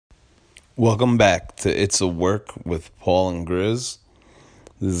Welcome back to It's a Work with Paul and Grizz.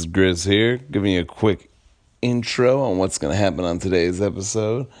 This is Grizz here, giving you a quick intro on what's going to happen on today's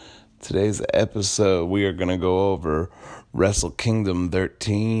episode. Today's episode, we are going to go over Wrestle Kingdom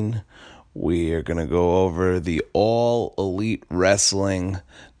 13. We are going to go over the All Elite Wrestling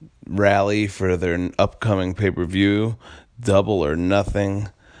rally for their upcoming pay-per-view, Double or Nothing.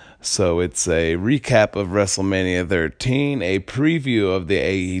 So it's a recap of WrestleMania 13, a preview of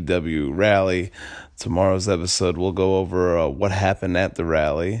the AEW rally. Tomorrow's episode, we'll go over what happened at the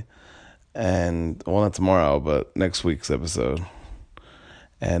rally. And, well, not tomorrow, but next week's episode.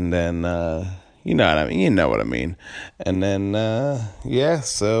 And then, you know what I mean. You know what I mean. And then, yeah,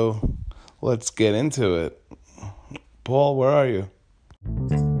 so let's get into it. Paul, where are you?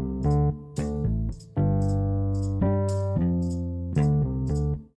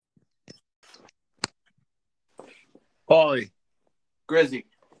 Paulie, Grizzy,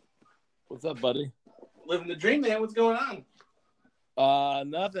 what's up, buddy? living the dream, man. What's going on?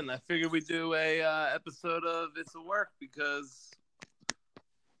 Nothing. I figured we'd do a episode of It's a Work because,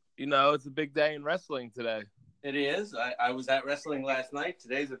 it's a big day in wrestling today. It is. I was at wrestling last night.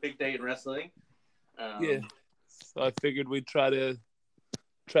 Today's a big day in wrestling. Yeah. So I figured we'd try to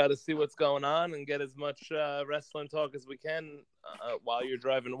see what's going on and get as much wrestling talk as we can while you're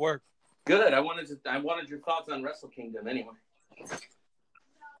driving to work. Good. I wanted your thoughts on Wrestle Kingdom anyway.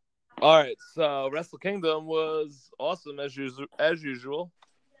 All right. So Wrestle Kingdom was awesome as usual.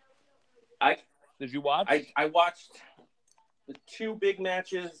 Did you watch? I watched the two big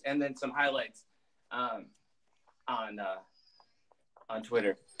matches and then some highlights on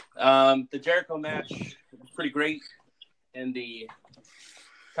Twitter. The Jericho match was pretty great, and the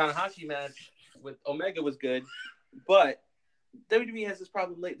Tanahashi match with Omega was good, but WWE has this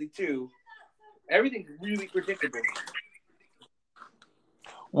problem lately too. Everything's really predictable.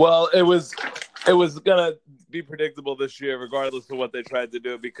 Well, it was gonna be predictable this year, regardless of what they tried to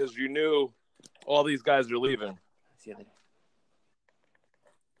do, because you knew all these guys are leaving. You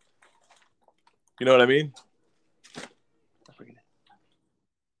know what I mean?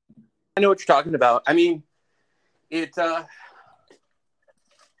 I know what you're talking about. I mean, I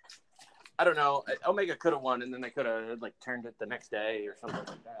don't know. Omega could have won, and then they could have turned it the next day or something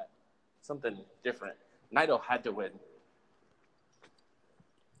like that. Something different. Naito had to win.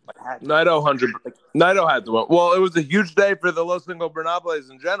 Naito had to win. Well, it was a huge day for the Los Ingobernables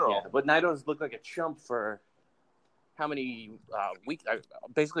in general. Yeah, but Naito's looked like a chump for how many weeks?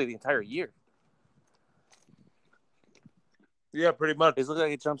 Basically the entire year. Yeah, pretty much. He's looked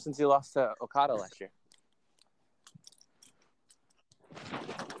like a chump since he lost to Okada last year.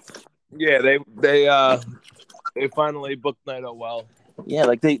 Yeah, they finally booked Naito well.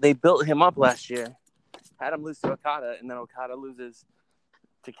 Yeah, they built him up last year, had him lose to Okada, and then Okada loses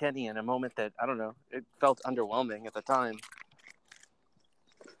to Kenny in a moment that, I don't know, it felt underwhelming at the time.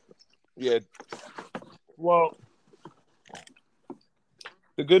 Yeah. Well,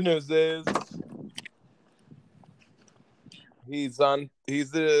 the good news is he's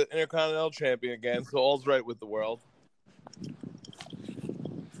the Intercontinental Champion again, so all's right with the world.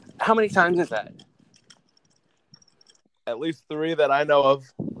 How many times is that? At least 3 that I know of.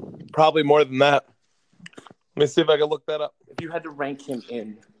 Probably more than that. Let me see if I can look that up. If you had to rank him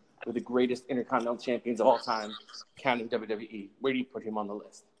in with the greatest Intercontinental Champions of all time, counting WWE, where do you put him on the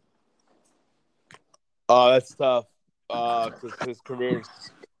list? That's tough. Because his career's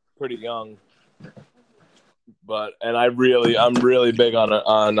pretty young. I'm really big on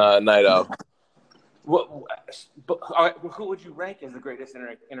Naito. Who would you rank as the greatest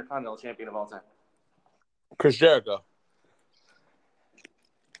Intercontinental Champion of all time? Chris Jericho.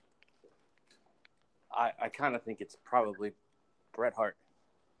 I kind of think it's probably Bret Hart.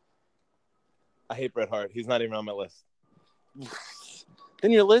 I hate Bret Hart. He's not even on my list.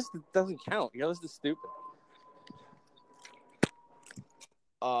 Then your list doesn't count. Your list is stupid.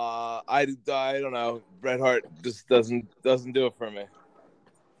 I don't know. Bret Hart just doesn't do it for me.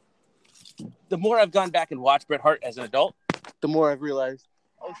 The more I've gone back and watched Bret Hart as an adult, the more I've realized,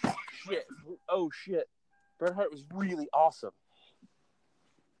 oh shit, Bret Hart was really awesome.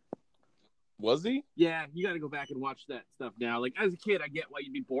 Was he? Yeah, you got to go back and watch that stuff now. Like, as a kid, I get why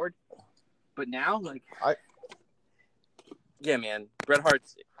you'd be bored, but now, yeah, man, Bret Hart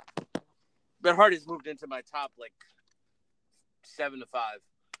has moved into my top 7 to 5.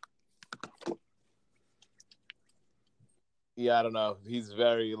 Yeah, I don't know. He's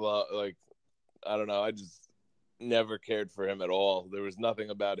very low. I don't know. I just never cared for him at all. There was nothing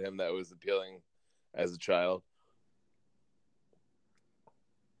about him that was appealing as a child.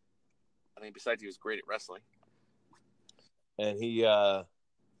 I mean, besides he was great at wrestling. And he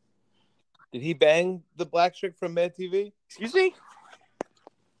Did he bang the black chick from Mad TV? Excuse me?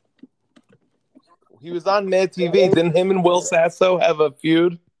 He was on Mad TV. Didn't him and Will Sasso have a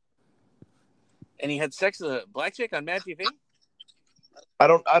feud? And he had sex with a black chick on Mad TV? I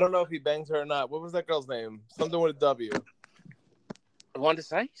don't know if he banged her or not. What was that girl's name? Something with a W. Wanda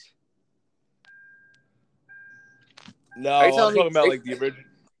Sykes? No, Are you I'm telling me- talking about like the original.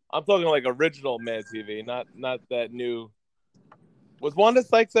 I'm talking like original Mad TV, not that new. Was Wanda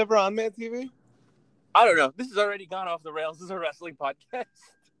Sykes ever on Mad TV? I don't know. This has already gone off the rails. This is a wrestling podcast.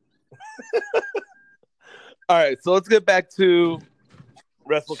 All right, so let's get back to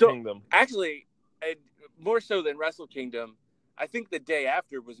Wrestle Kingdom. Actually, and more so than Wrestle Kingdom, I think the day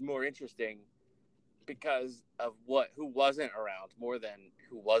after was more interesting because of who wasn't around more than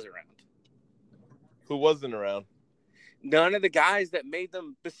who was around. Who wasn't around? None of the guys that made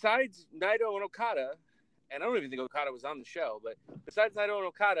them, besides Naito and Okada, and I don't even think Okada was on the show, but besides Naito and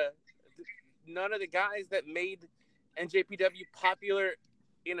Okada, none of the guys that made NJPW popular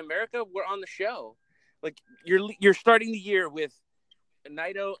in America were on the show. Like you're starting the year with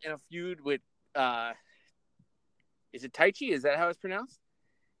Naito in a feud with is it Taichi? Is that how it's pronounced?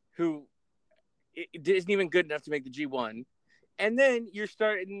 Who isn't even good enough to make the G1. And then you're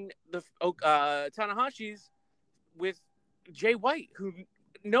starting the Tanahashi's with Jay White, who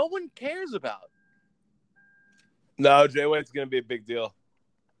no one cares about. No, Jay White's going to be a big deal.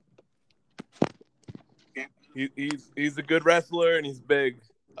 He's a good wrestler and he's big,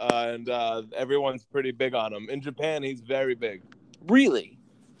 and everyone's pretty big on him. In Japan, he's very big. Really?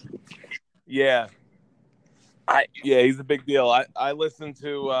 Yeah. He's a big deal. I listened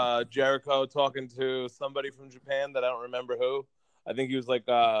to Jericho talking to somebody from Japan that I don't remember who. I think he was like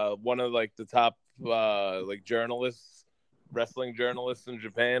one of like the top like journalists, wrestling journalists in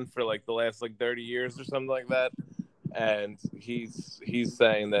Japan for like the last like 30 years or something like that. And he's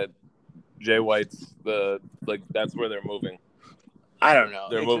saying that Jay White's that's where they're moving. I don't know.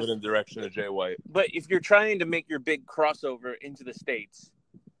 They're moving in the direction of Jay White. But if you're trying to make your big crossover into the States,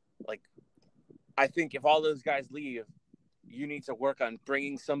 like I think if all those guys leave, you need to work on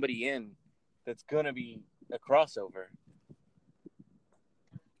bringing somebody in that's going to be a crossover.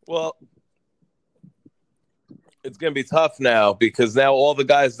 Well, it's going to be tough now because now all the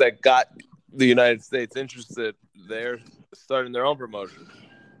guys that got the United States interested, they're starting their own promotion.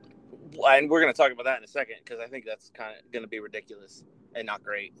 And we're going to talk about that in a second because I think that's kind of going to be ridiculous and not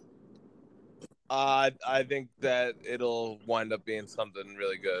great. I think that it'll wind up being something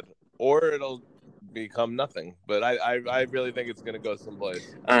really good, or it'll become nothing. But I really think it's going to go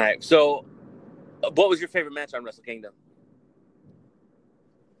someplace. All right. So, what was your favorite match on Wrestle Kingdom?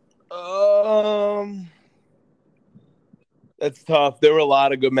 That's tough. There were a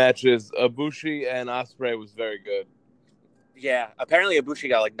lot of good matches. Ibushi and Ospreay was very good. Yeah, apparently Ibushi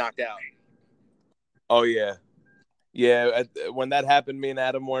got like knocked out. Oh yeah. When that happened, me and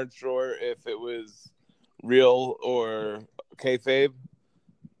Adam weren't sure if it was real or kayfabe.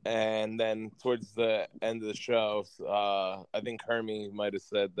 And then towards the end of the show, I think Hermie might have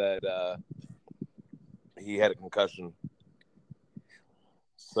said that he had a concussion.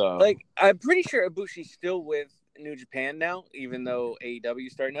 So, like, I'm pretty sure Ibushi's still with New Japan now, even though AEW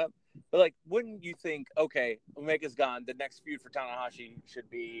is starting up. But like, wouldn't you think, okay, Omega's gone, the next feud for Tanahashi should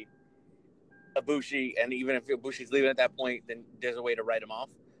be Ibushi, and even if Ibushi's leaving at that point, then there's a way to write him off?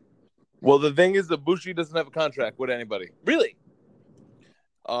 well, the thing is, Ibushi doesn't have a contract with anybody. Really?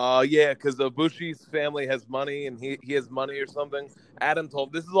 Yeah, because Ibushi's family has money, and he has money or something.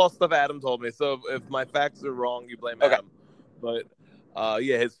 This is all stuff Adam told me. So if my facts are wrong, you blame Adam. But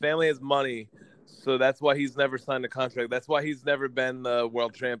his family has money, so that's why he's never signed a contract. That's why he's never been the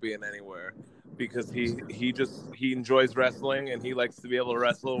world champion anywhere, because he enjoys wrestling and he likes to be able to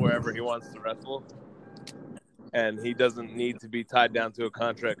wrestle wherever he wants to wrestle, and he doesn't need to be tied down to a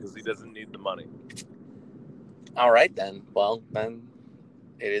contract because he doesn't need the money. All right then. Well, then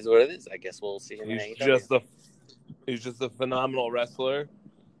it is what it is. I guess we'll see him. He's just a phenomenal wrestler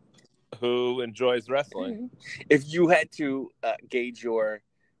who enjoys wrestling. If you had to gauge your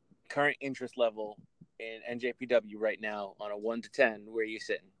current interest level in NJPW right now on a 1 to 10, where are you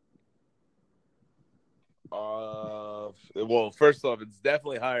sitting? Well, first off, it's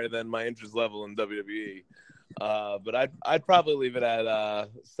definitely higher than my interest level in WWE. But I'd probably leave it at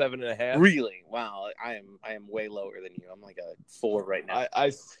 7.5. Really? Wow. I am way lower than you. I'm like a 4 right now.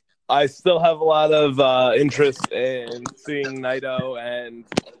 I still have a lot of interest in seeing Naito and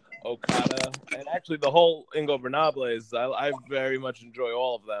Okada, and actually the whole Ingo Bernables. I very much enjoy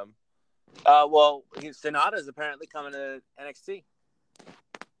all of them. Well, Sonata is apparently coming to NXT.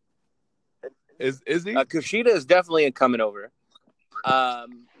 Is he? Kushida is definitely coming over.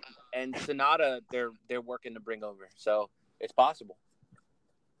 and Sonata they're working to bring over, so it's possible.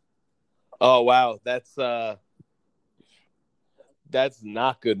 Oh wow, that's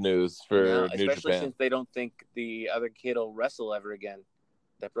not good news for No, New especially Japan. since they don't think the other kid will wrestle ever again.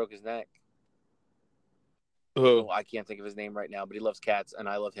 That broke his neck. Who? Oh, I can't think of his name right now, but he loves cats, and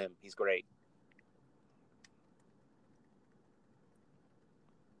I love him. He's great.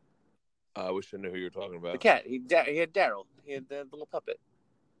 I wish I knew who you were talking about. The cat. He had Daryl. He had the little puppet.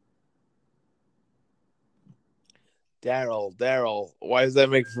 Daryl. Why does that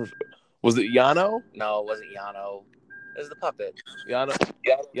make? Was it Yano? No, it wasn't Yano. It was the puppet.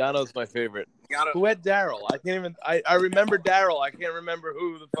 Yano's my favorite. Yano. Who had Daryl? I can't even. I remember Daryl. I can't remember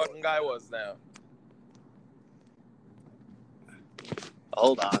who the fucking guy was now.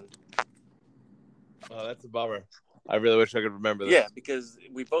 Hold on. Oh, that's a bummer. I really wish I could remember this. Yeah, because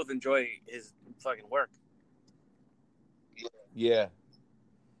we both enjoy his fucking work. Yeah.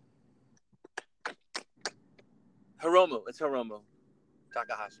 Hiromu. It's Hiromu.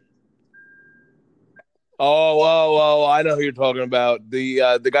 Takahashi. Oh! I know who you're talking about.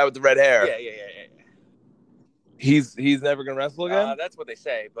 The guy with the red hair. Yeah. He's never gonna wrestle again. That's what they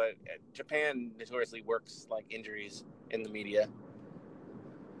say, but Japan notoriously works like injuries in the media.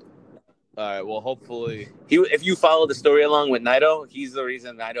 All right. Well, hopefully. If you follow the story along with Naito, he's the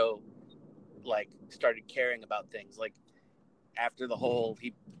reason Naito like started caring about things. Like after the whole,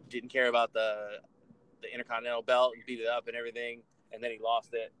 he didn't care about the Intercontinental belt and beat it up and everything, and then he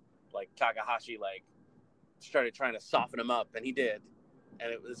lost it. Like Takahashi like started trying to soften him up, and he did.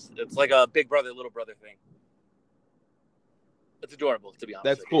 And it's like a big brother, little brother thing. It's adorable, to be honest.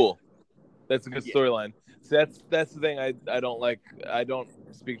 That's cool. That's a good storyline. See, that's the thing I don't like. I don't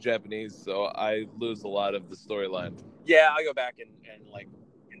speak Japanese, so I lose a lot of the storyline. Yeah, I'll go back and like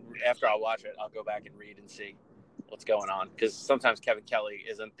after I watch it, I'll go back and read and see what's going on, because sometimes Kevin Kelly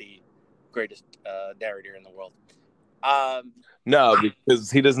isn't the greatest narrator in the world. No, because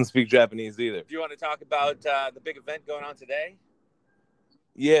he doesn't speak Japanese either. Do you want to talk about the big event going on today?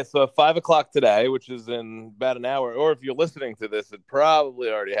 Yeah, so at 5:00 today, which is in about an hour, or if you're listening to this, it probably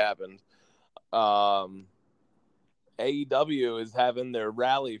already happened. AEW is having their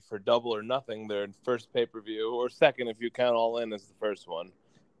rally for Double or Nothing, their first pay-per-view, or second if you count All In as the first one.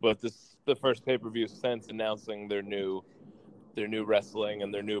 But this the first pay-per-view since announcing their new wrestling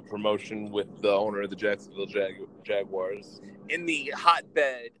and their new promotion with the owner of the Jacksonville Jaguars. In the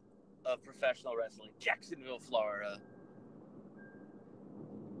hotbed of professional wrestling, Jacksonville, Florida.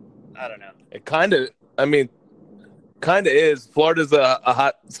 I don't know. It kind of is. Florida's a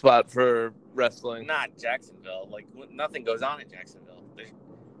hot spot for wrestling. Not Jacksonville. Like, nothing goes on in Jacksonville.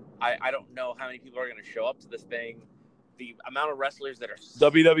 I don't know how many people are going to show up to this thing. The amount of wrestlers that are...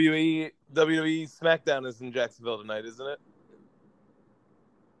 WWE SmackDown is in Jacksonville tonight, isn't it?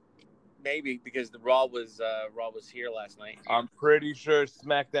 Maybe, because the Raw was here last night. I'm pretty sure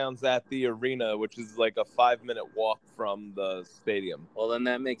SmackDown's at the arena, which is like a 5-minute walk from the stadium. Well, then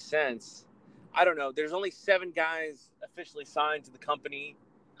that makes sense. I don't know. There's only 7 guys officially signed to the company.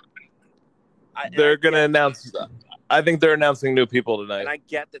 They're going to announce... I think they're announcing new people tonight. And I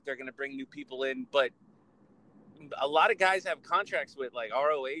get that they're going to bring new people in, but a lot of guys have contracts with like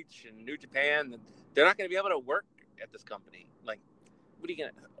ROH and New Japan, and they're not going to be able to work at this company. Like, what are you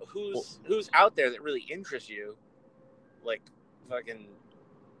gonna? Who's out there that really interests you? Like, fucking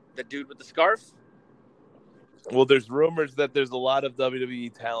the dude with the scarf. Well, there's rumors that there's a lot of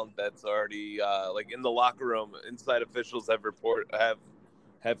WWE talent that's already like in the locker room. Inside officials have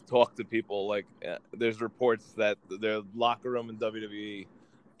talked to people. Like, there's reports that their locker room in WWE,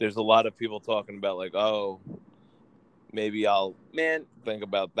 there's a lot of people talking about like, oh, maybe I'll think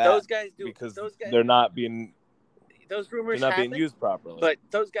about that. Those guys because those guys, they're not being. Those rumors they're not being used properly. But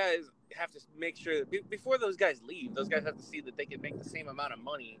those guys have to make sure that before those guys leave, those guys have to see that they can make the same amount of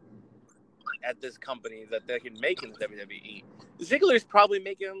money at this company that they can make in the WWE. Ziggler's probably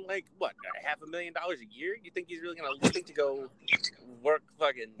making like what, $500,000 a year? You think he's really gonna look to go work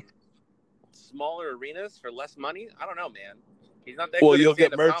fucking smaller arenas for less money? I don't know, man. He's not that good you'll at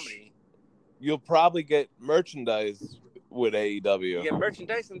get stand-up comedy. You'll probably get merchandise with AEW. You get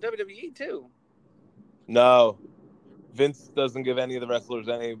merchandise in WWE too. No. Vince doesn't give any of the wrestlers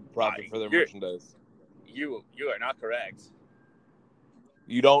any profit for their merchandise. You are not correct.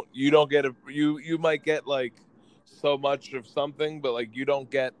 You don't get you might get like so much of something, but like you don't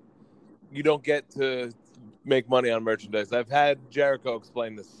get to make money on merchandise. I've had Jericho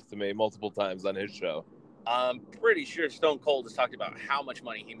explain this to me multiple times on his show. I'm pretty sure Stone Cold has talked about how much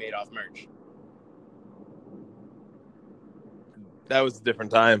money he made off merch. That was a different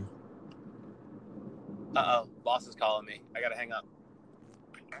time. Uh-oh, boss is calling me. I gotta hang up.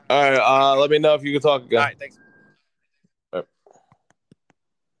 All right. Let me know if you can talk again. All right, thanks.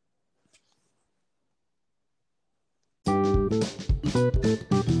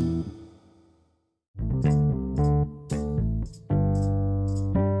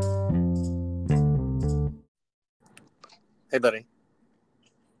 Hey, buddy.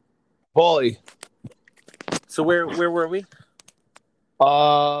 Paulie. So where were we?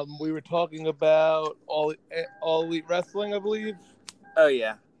 We were talking about all elite wrestling, I believe. Oh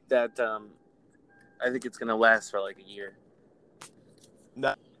yeah, that I think it's gonna last for like a year.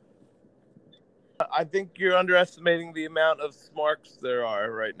 No, I think you're underestimating the amount of smarks there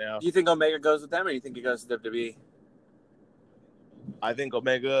are right now. Do you think Omega goes with them, or do you think he goes to WWE? I think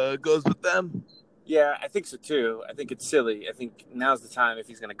Omega goes with them. Yeah, I think so too. I think it's silly. I think now's the time if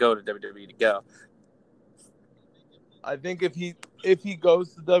he's gonna go to WWE to go. I think if he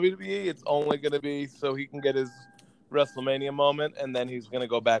goes to WWE, it's only going to be so he can get his WrestleMania moment, and then he's going to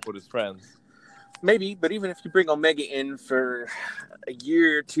go back with his friends. Maybe, but even if you bring Omega in for a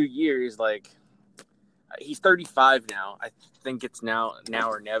year, 2 years, like he's 35 now. I think it's now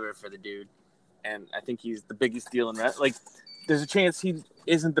or never for the dude, and I think he's the biggest deal in wrestling. Like, there's a chance he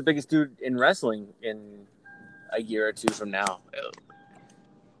isn't the biggest dude in wrestling in a year or two from now.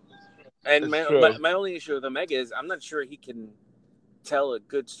 And my only issue with Omega is I'm not sure he can tell a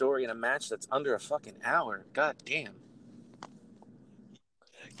good story in a match that's under a fucking hour. God damn.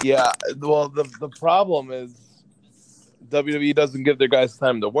 Yeah, well, the problem is WWE doesn't give their guys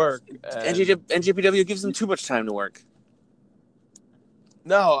time to work. And NJPW gives them too much time to work.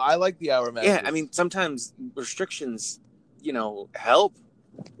 No, I like the hour matches. Yeah, I mean, sometimes restrictions, help.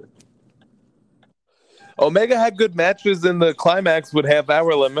 Omega had good matches in the climax with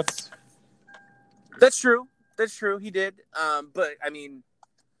half-hour limits. That's true. He did. But I mean,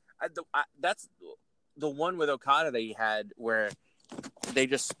 that's the one with Okada that he had where they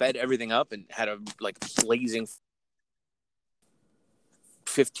just sped everything up and had a blazing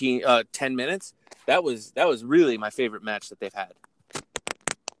 10 minutes. That was really my favorite match that they've had.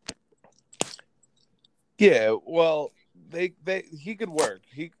 Yeah, well, he could work.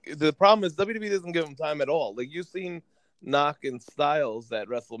 The problem is WWE doesn't give him time at all. Like, you've seen Knock and Styles at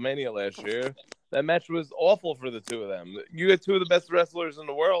WrestleMania last year. That match was awful for the two of them. You had two of the best wrestlers in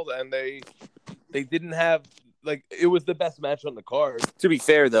the world, and they didn't have it was the best match on the card. To be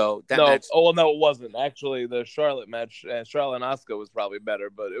fair, though, that match. Oh well, no, it wasn't. Actually, the Charlotte match, Charlotte and Asuka was probably better,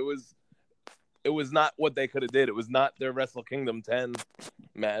 but it was not what they could have did. It was not their Wrestle Kingdom 10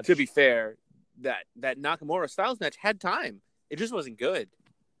 match. To be fair, that Nakamura Styles match had time. It just wasn't good.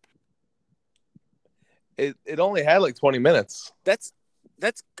 It only had 20 minutes. That's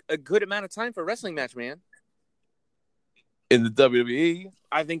a good amount of time for a wrestling match, man. In the WWE,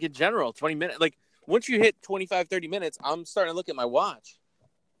 I think in general, 20 minutes. Once you hit 25, 30 minutes, I'm starting to look at my watch.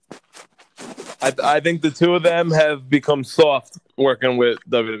 I think the two of them have become soft working with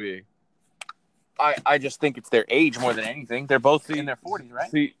WWE. I just think it's their age more than anything. They're both in their 40s,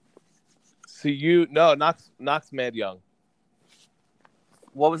 right? Knox mad young.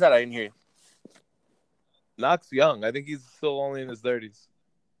 What was that? I didn't hear you. Knox young. I think he's still only in his 30s.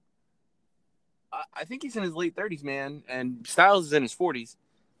 I think he's in his late 30s, man, and Styles is in his 40s.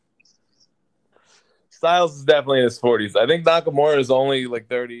 Styles is definitely in his 40s. I think Nakamura is only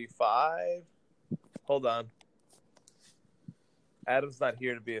 35. Hold on. Adam's not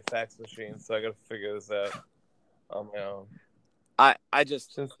here to be a fax machine, so I got to figure this out on my own.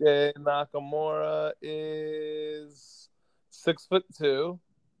 Shinsuke Nakamura is 6'2".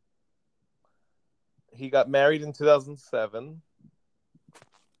 He got married in 2007.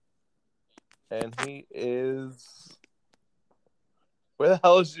 And he is... Where the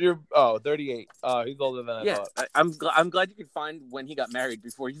hell is your... Oh, 38. Oh, he's older than I thought. I'm glad you could find when he got married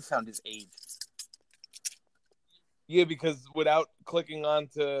before you found his age. Yeah, because without clicking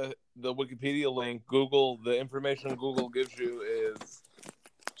onto the Wikipedia link, the information Google gives you is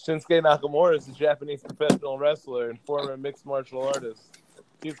Shinsuke Nakamura is a Japanese professional wrestler and former mixed martial artist.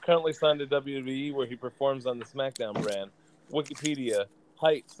 He's currently signed to WWE where he performs on the SmackDown brand. Wikipedia,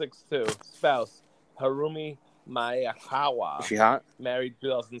 height 6'2", spouse Harumi Mayakawa. Is she hot? Married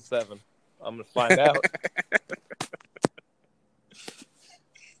 2007. I'm going to find out.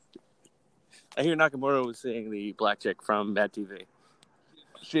 I hear Nakamura was saying the black chick from Bad TV.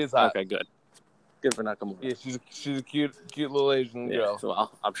 She is hot. Okay, good. Good for Nakamura. Yeah, she's a cute little Asian girl. So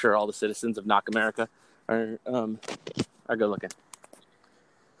I'm sure all the citizens of Knock America are good looking.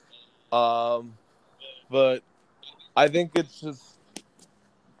 But I think it's just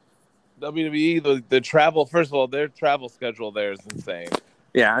WWE, the travel. First of all, their travel schedule there is insane.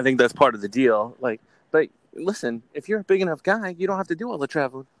 Yeah, I think that's part of the deal. But Listen, if you're a big enough guy, you don't have to do all the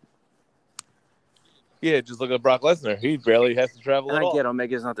traveling. Yeah, just look at Brock Lesnar. He barely has to travel And at I all. get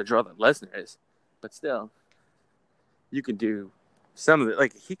Omega's not the draw that Lesnar is, but still, you can do some of it.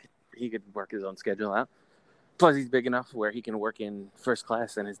 Like he could work his own schedule out. Plus, he's big enough where he can work in first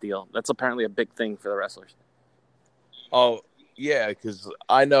class in his deal. That's apparently a big thing for the wrestlers. Oh, yeah, because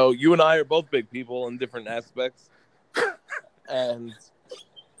I know you and I are both big people in different aspects. and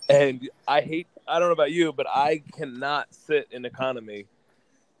I don't know about you, but I cannot sit in economy.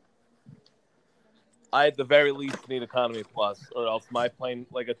 I at the very least need economy plus, or else my plane,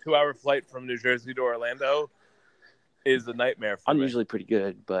 like a 2-hour flight from New Jersey to Orlando, is a nightmare for I'm me. usually pretty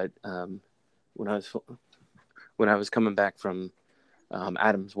good, but when I was coming back from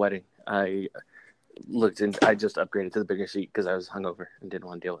Adam's wedding, I looked and I just upgraded to the bigger seat because I was hungover and didn't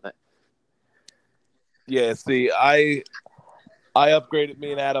want to deal with it. Yeah, see, I upgraded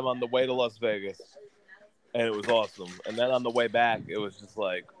me and Adam on the way to Las Vegas, and it was awesome. And then on the way back, it was just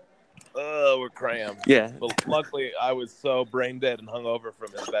like, oh, we're crammed. Yeah. But luckily, I was so brain dead and hungover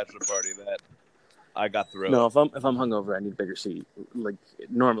from his bachelor party that I got through No, it. if I'm hungover, I need a bigger seat. Like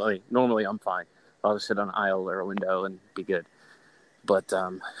normally I'm fine. I'll just sit on an aisle or a window and be good. But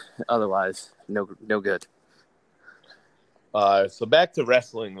otherwise, no good. So back to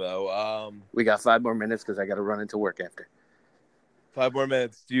wrestling, though. We got 5 more minutes because I got to run into work after. 5 more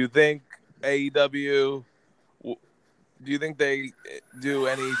minutes. Do you think AEW? Do you think they do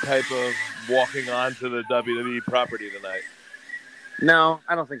any type of walking onto the WWE property tonight? No,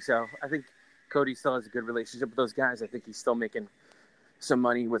 I don't think so. I think Cody still has a good relationship with those guys. I think he's still making some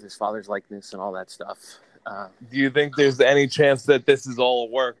money with his father's likeness and all that stuff. Do you think there's any chance that this is all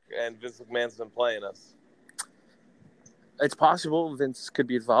work and Vince McMahon's been playing us? It's possible Vince could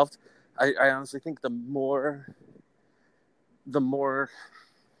be involved. I honestly think the more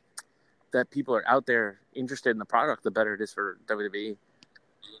that people are out there interested in the product, the better it is for WWE.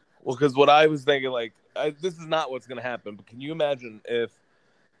 Well, because what I was thinking, this is not what's going to happen, but can you imagine if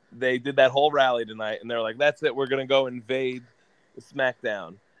they did that whole rally tonight and they're like, that's it, we're going to go invade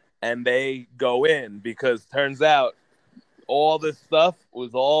SmackDown. And they go in because turns out all this stuff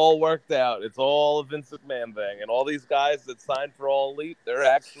was all worked out. It's all a Vince McMahon thing. And all these guys that signed for All Elite, they're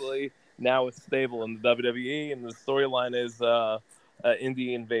actually now a stable in the WWE. And the storyline is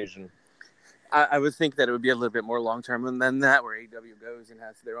Indie Invasion. I would think that it would be a little bit more long-term than that, where AEW goes and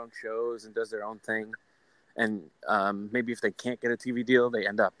has their own shows and does their own thing. And maybe if they can't get a TV deal, they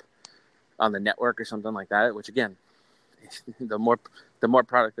end up on the network or something like that, which, again, the more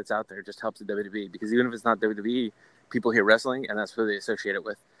product that's out there just helps the WWE. Because even if it's not WWE, people hear wrestling, and that's what they associate it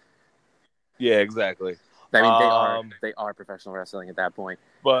with. Yeah, exactly. I mean, they are professional wrestling at that point.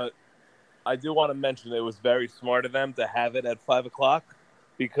 But I do want to mention it was very smart of them to have it at 5 o'clock.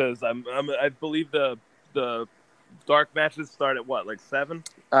 Because I believe the dark matches start at what, like 7?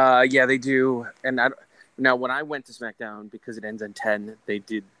 Yeah, they do. And now when I went to SmackDown, because it ends in 10, they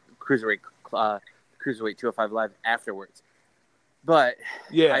did Cruiserweight 205 Live afterwards. But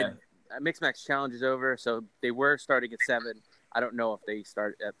yeah, Mixed Match Challenge is over, so they were starting at 7. I don't know if they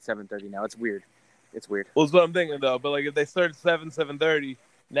start at 7:30 now. It's weird. Well, that's what I'm thinking though. But like if they start at 7:30.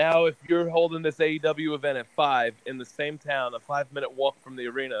 Now, if you're holding this AEW event at 5 in the same town, a 5-minute walk from the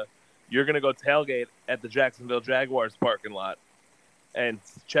arena, you're going to go tailgate at the Jacksonville Jaguars parking lot and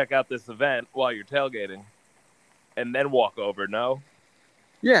check out this event while you're tailgating and then walk over, no?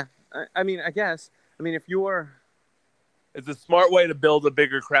 Yeah. I mean, I guess. I mean, if you're... It's a smart way to build a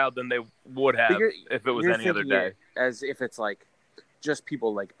bigger crowd than they would have if it was any other day. As if it's like just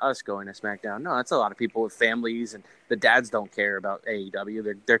people like us going to SmackDown. No, that's a lot of people with families, and the dads don't care about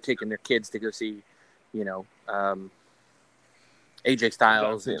AEW. They're taking their kids to go see, AJ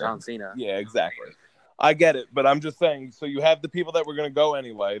Styles and John Cena. Yeah, exactly. I get it, but I'm just saying, so you have the people that were going to go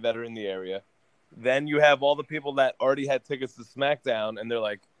anyway that are in the area. Then you have all the people that already had tickets to SmackDown, and they're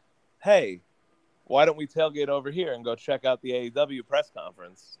like, hey, why don't we tailgate over here and go check out the AEW press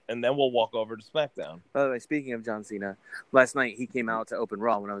conference, and then we'll walk over to SmackDown. By the way, speaking of John Cena, last night he came out to open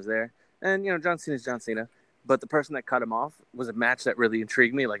Raw when I was there, and John Cena's John Cena, but the person that cut him off was a match that really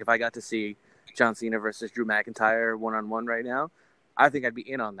intrigued me. Like if I got to see John Cena versus Drew McIntyre 1-on-1 right now, I think I'd be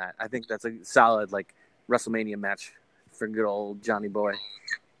in on that. I think that's a solid WrestleMania match for good old Johnny Boy.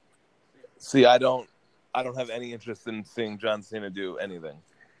 See, I don't have any interest in seeing John Cena do anything.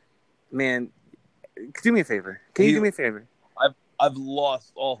 Man, do me a favor. Can you do me a favor? I've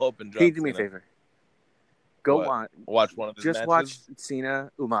lost all hope in John Cena. Can you do me a favor? Go watch one of his matches? Just watch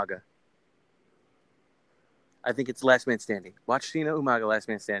Cena Umaga. I think it's Last Man Standing. Watch Cena Umaga Last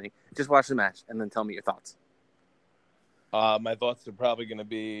Man Standing. Just watch the match and then tell me your thoughts. My thoughts are probably going to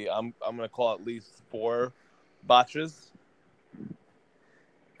be I'm going to call at least 4 botches.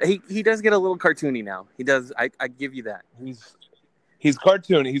 He does get a little cartoony now. He does. I give you that. He's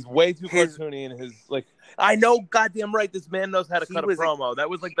cartoony. He's way too cartoony in his like. I know, goddamn right. This man knows how to cut a promo. That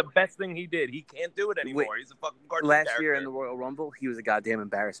was like the best thing he did. He can't do it anymore. He's a fucking cartoon Last character. year in the Royal Rumble, he was a goddamn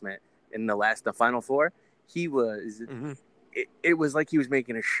embarrassment. In the Final Four, he was. Mm-hmm. It was like he was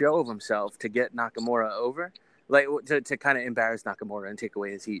making a show of himself to get Nakamura over, like to kind of embarrass Nakamura and take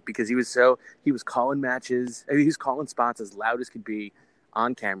away his heat because he was calling matches. I mean, he was calling spots as loud as could be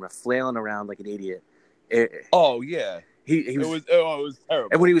on camera, flailing around like an idiot. Oh yeah. It was terrible.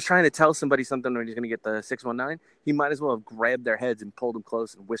 And when he was trying to tell somebody something when he's going to get the 619, he might as well have grabbed their heads and pulled them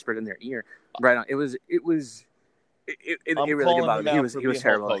close and whispered in their ear. Right on. It really did bother me. He was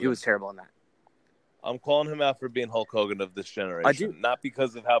terrible. He was terrible in that. I'm calling him out for being Hulk Hogan of this generation. I do. Not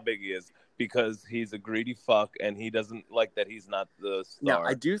because of how big he is, because he's a greedy fuck and he doesn't like that he's not the star. Yeah,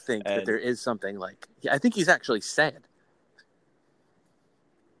 I do think that there is something like. I think he's actually sad.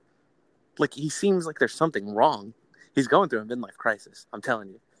 Like he seems like there's something wrong. He's going through a midlife crisis. I'm telling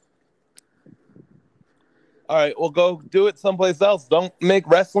you. All right, well, go do it someplace else. Don't make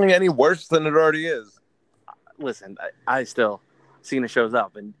wrestling any worse than it already is. Listen, I still Cena shows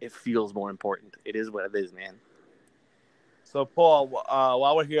up, and it feels more important. It is what it is, man. So, Paul,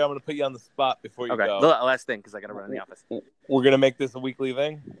 while we're here, I'm going to put you on the spot before you go. The last thing, because I got to run in the office. We're going to make this a weekly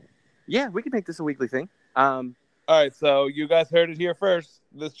thing? Yeah, we can make this a weekly thing. All right, so you guys heard it here first.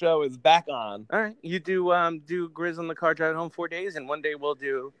 This show is back on. All right, you do Grizz on the car driving home 4 days, and one day we'll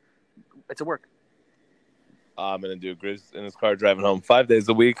do It's a Work. I'm going to do Grizz in his car driving home 5 days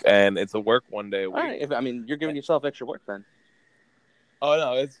a week, and It's a Work 1 day a week. All right, you're giving yourself extra work then. Oh,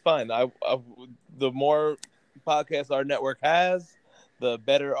 no, it's fine. The more podcasts our network has, the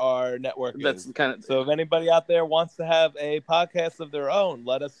better our network is. So if anybody out there wants to have a podcast of their own,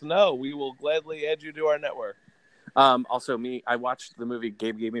 let us know. We will gladly add you to our network. Also, I watched the movie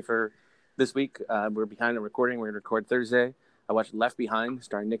Gabe gave me for this week. We're behind on recording. We're going to record Thursday. I watched Left Behind,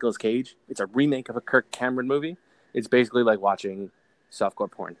 starring Nicolas Cage. It's a remake of a Kirk Cameron movie. It's basically like watching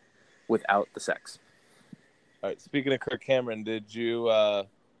softcore porn without the sex. All right. Speaking of Kirk Cameron, did you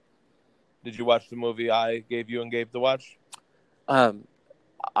watch the movie I gave you and Gabe to watch?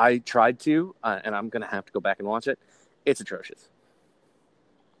 I tried to, and I'm going to have to go back and watch it. It's atrocious.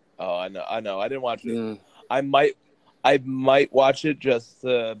 Oh, I know. I didn't watch it. I might watch it just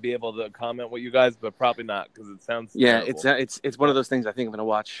to be able to comment with you guys, but probably not because it sounds terrible. It's one of those things I think I'm going to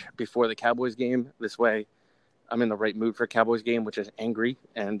watch before the Cowboys game. This way, I'm in the right mood for a Cowboys game, which is angry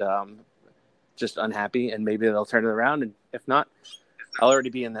and just unhappy, and maybe they'll turn it around. And if not, I'll already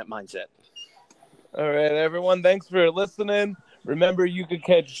be in that mindset. All right, everyone. Thanks for listening. Remember, you could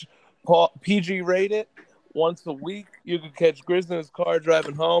catch PG Rated once a week. You could catch Grizz in his car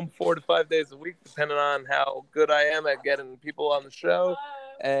driving home 4 to 5 days a week, depending on how good I am at getting people on the show.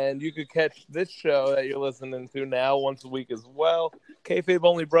 And you could catch this show that you're listening to now once a week as well. Kayfabe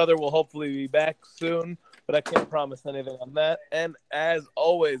Only Brother will hopefully be back soon, but I can't promise anything on that. And as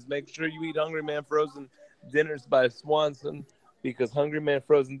always, make sure you eat Hungry Man Frozen Dinners by Swanson, because Hungry Man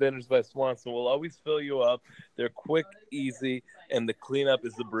Frozen Dinners by Swanson will always fill you up. They're quick, easy, and the cleanup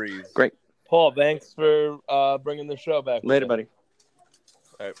is a breeze. Great. Paul, thanks for bringing the show back. Later, buddy.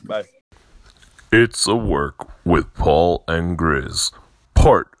 All right, bye. It's a Work with Paul and Grizz,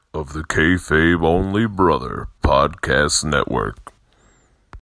 part of the Kayfabe Only Brother Podcast Network.